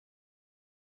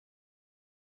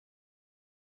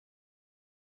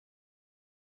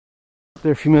up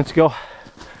there a few minutes ago.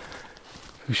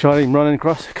 We shot him running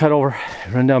across the cut over,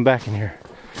 run down back in here.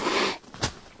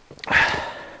 I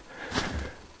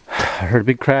heard a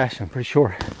big crash. I'm pretty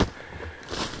sure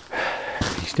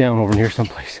he's down over in here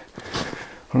someplace.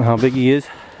 I don't know how big he is.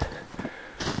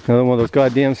 Another one of those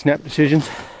goddamn snap decisions.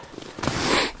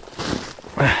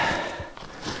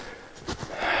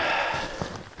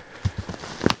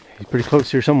 He's pretty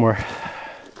close here somewhere.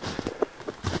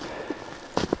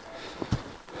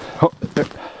 Oh, there.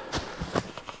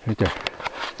 Right there.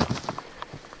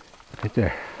 Right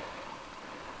there.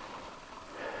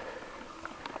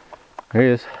 There he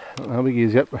is. I don't know how big he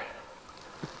is yet.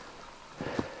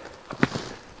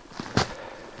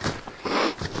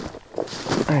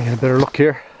 I get a better look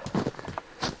here.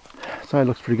 Side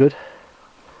looks pretty good.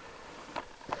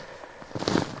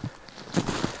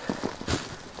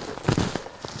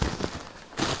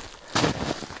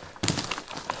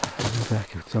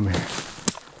 Back out some here.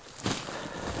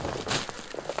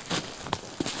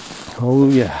 Oh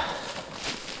yeah.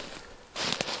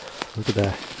 Look at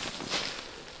that.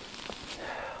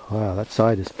 Wow, that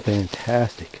side is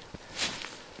fantastic.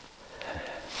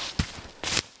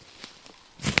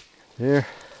 There.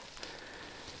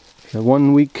 Got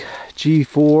 1 week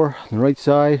G4 on the right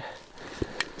side.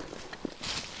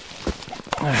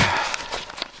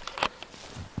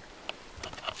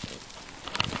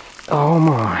 Oh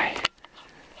my.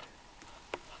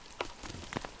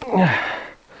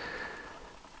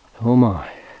 Oh my.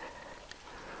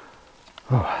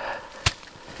 Oh.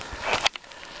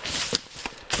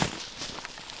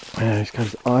 Yeah, he's got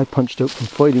his eye punched out from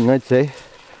fighting, I'd say.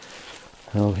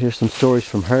 I'll hear some stories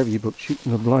from Harvey about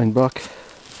shooting a blind buck.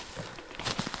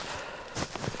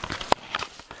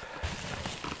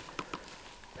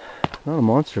 Not a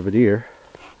monster of a deer.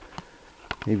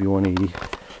 Maybe 180.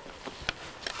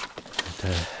 But,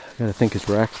 I gotta think his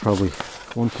rack's probably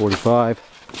 145.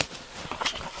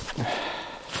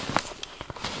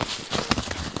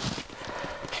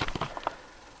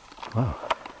 Wow.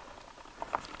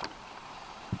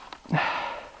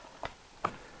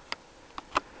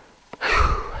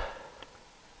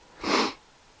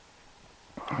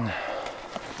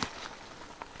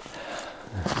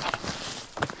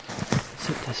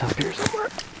 Set this up here somewhere.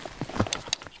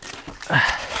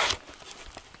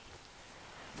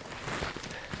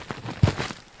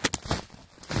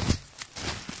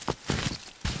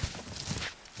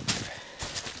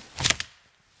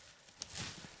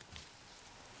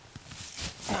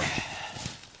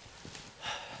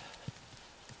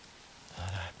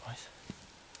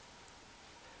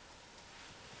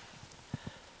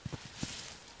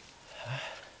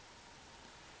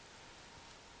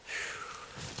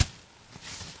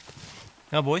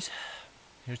 Now boys,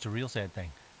 here's the real sad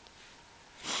thing.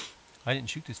 I didn't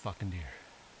shoot this fucking deer.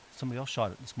 Somebody else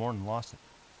shot it this morning and lost it.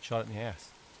 Shot it in the ass.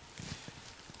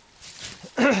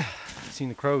 Seen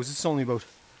the crows. This is only probably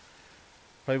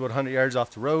about 100 yards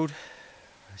off the road.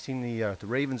 I seen the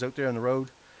ravens out there on the road.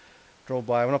 Drove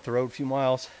by, went up the road a few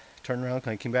miles, turned around,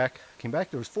 kind of came back.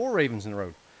 There was 4 ravens in the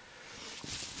road.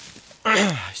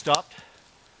 I stopped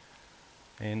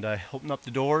and I opened up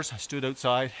the doors. I stood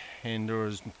outside and there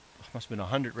was must have been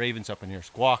 100 ravens up in here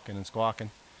squawking and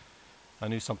squawking. I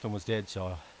knew something was dead,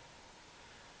 so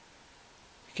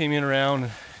he came in around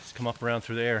and just come up around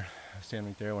through there. I was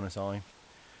standing right there when I saw him.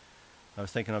 I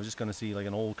was thinking I was just going to see like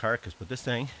an old carcass, but this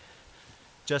thing,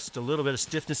 just a little bit of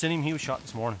stiffness in him. He was shot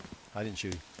this morning. I didn't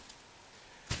shoot him.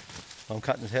 I'm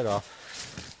cutting his head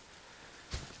off.